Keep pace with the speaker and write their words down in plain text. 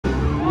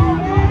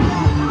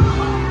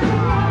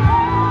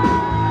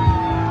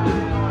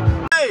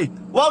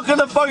welcome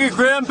to fucking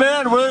Grand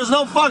Bend where there's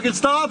no fucking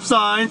stop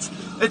signs.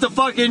 It's a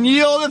fucking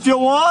yield if you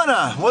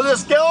wanna. Well,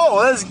 let's go.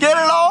 Let's get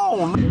it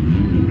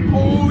on.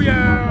 Oh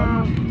yeah.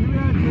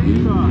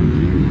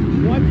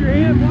 Watch your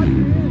hand. Watch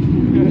your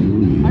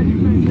hand. I just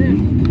made this.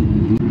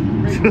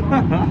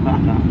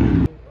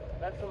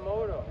 That's a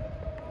moto.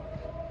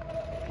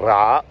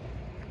 Ra.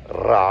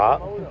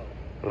 Moto.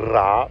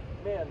 Ra.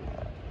 Man,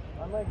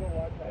 I might go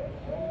watch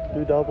that.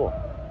 Do double.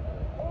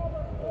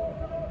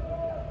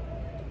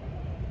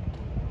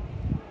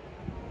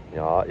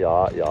 Yeah.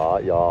 Yeah!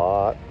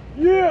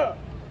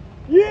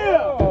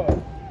 Yeah!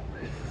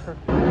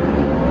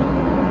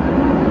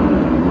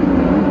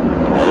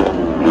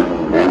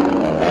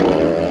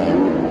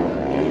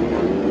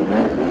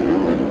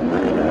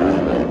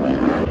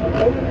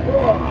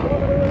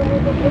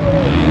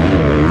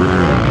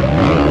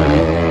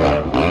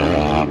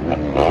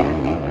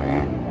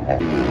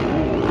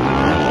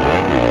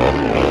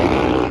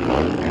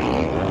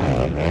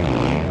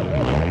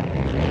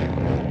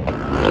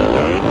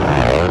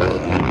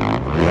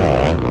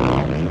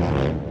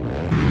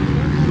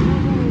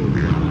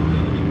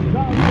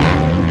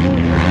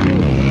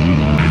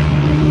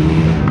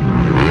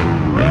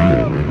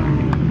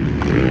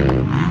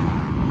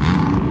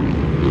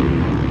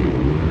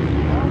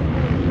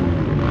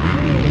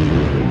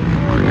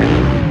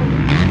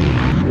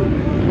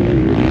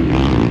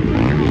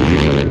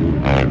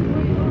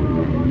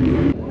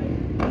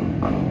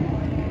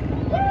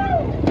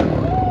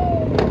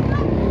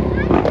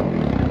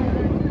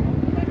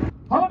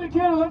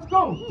 Let's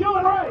go! Do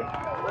it right!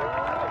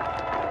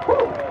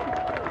 Woo.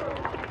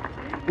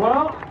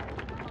 Well...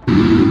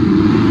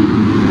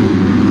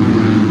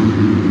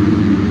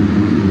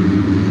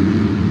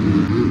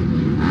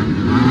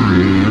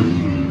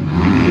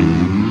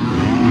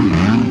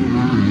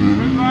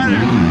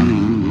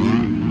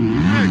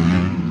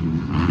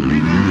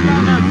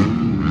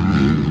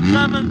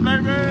 Seven,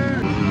 baby!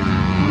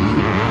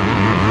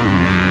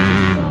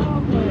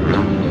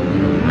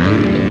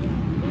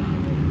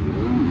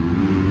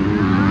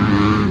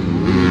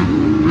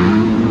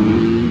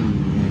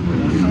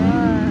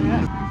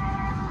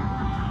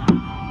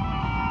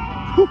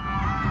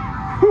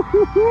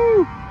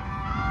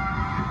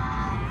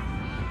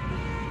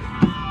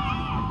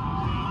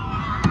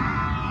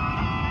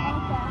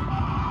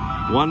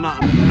 One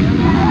knot.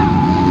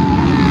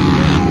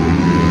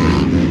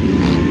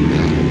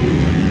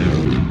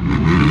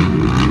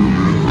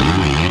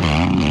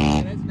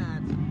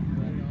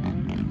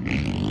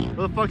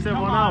 Where the fuck's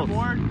everyone else?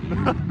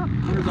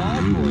 Where's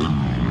Osborne?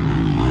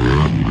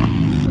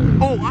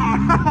 Oh,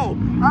 ow!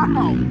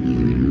 Ow!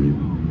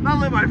 That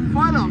lit my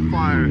foot on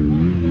fire!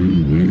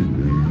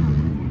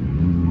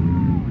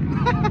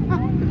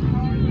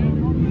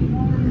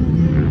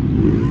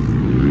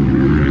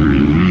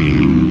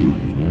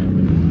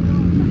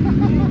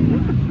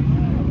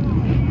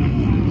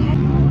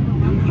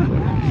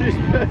 She's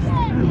pissed.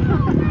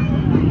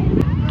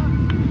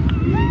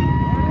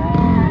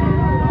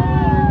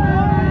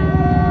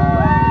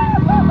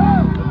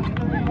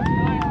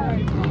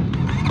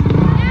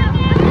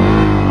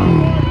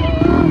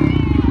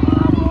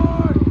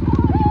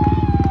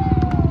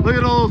 Look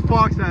at all those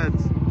fox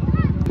heads.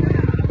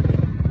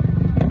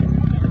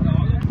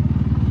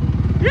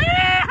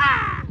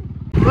 Yeah!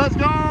 Let's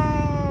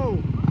go!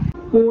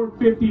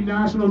 450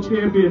 national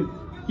champion.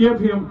 Give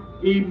him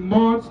a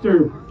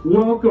monster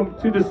welcome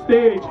to the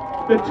stage.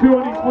 The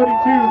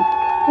 2022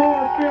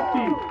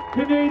 450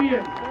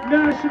 Canadian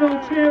national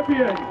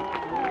champion.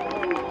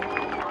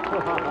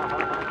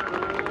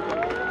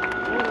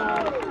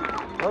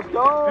 Let's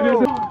go! And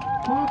as a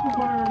top of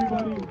fire,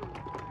 everybody,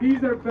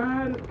 these are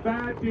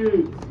bad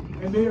dudes.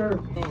 And they are...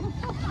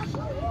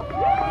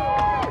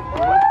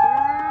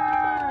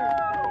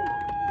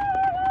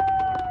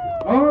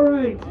 All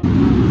right.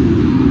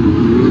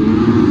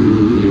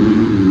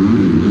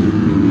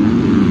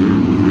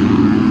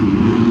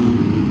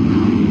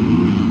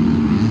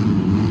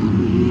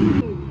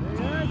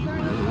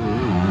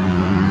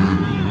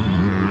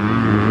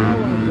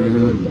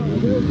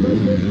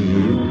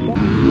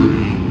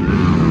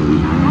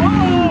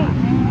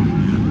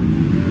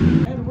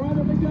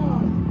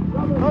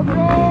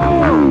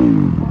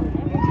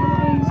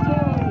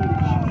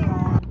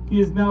 He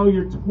is now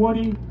your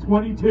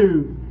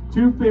 2022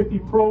 250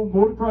 Pro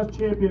Motocross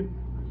Champion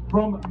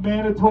from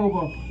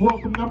Manitoba.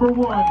 Welcome, number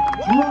one,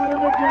 Ryder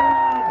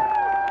McDonald.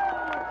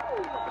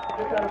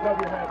 Get that above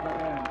your head, my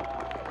man.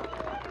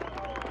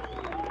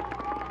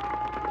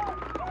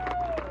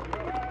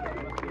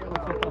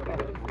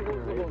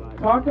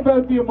 Talk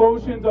about the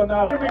emotions on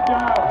that. Ryder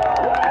McDonald,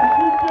 the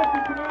 250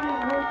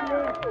 Canadian World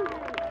Champ.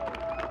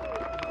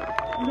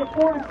 He's a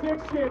 4-6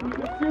 champ. He's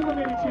a super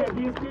mini champ.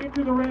 He has came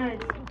through the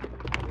ranks.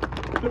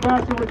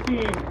 Sebastian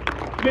Racine,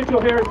 Mitchell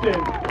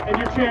Harrison, and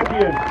your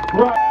champion,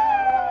 Rob.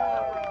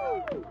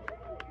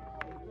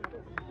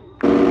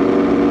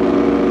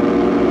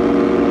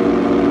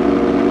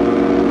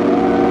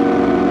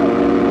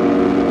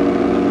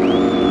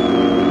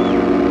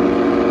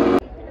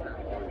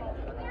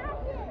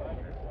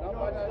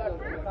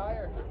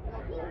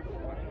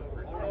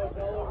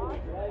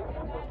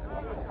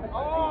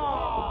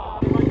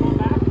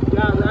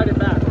 Ryder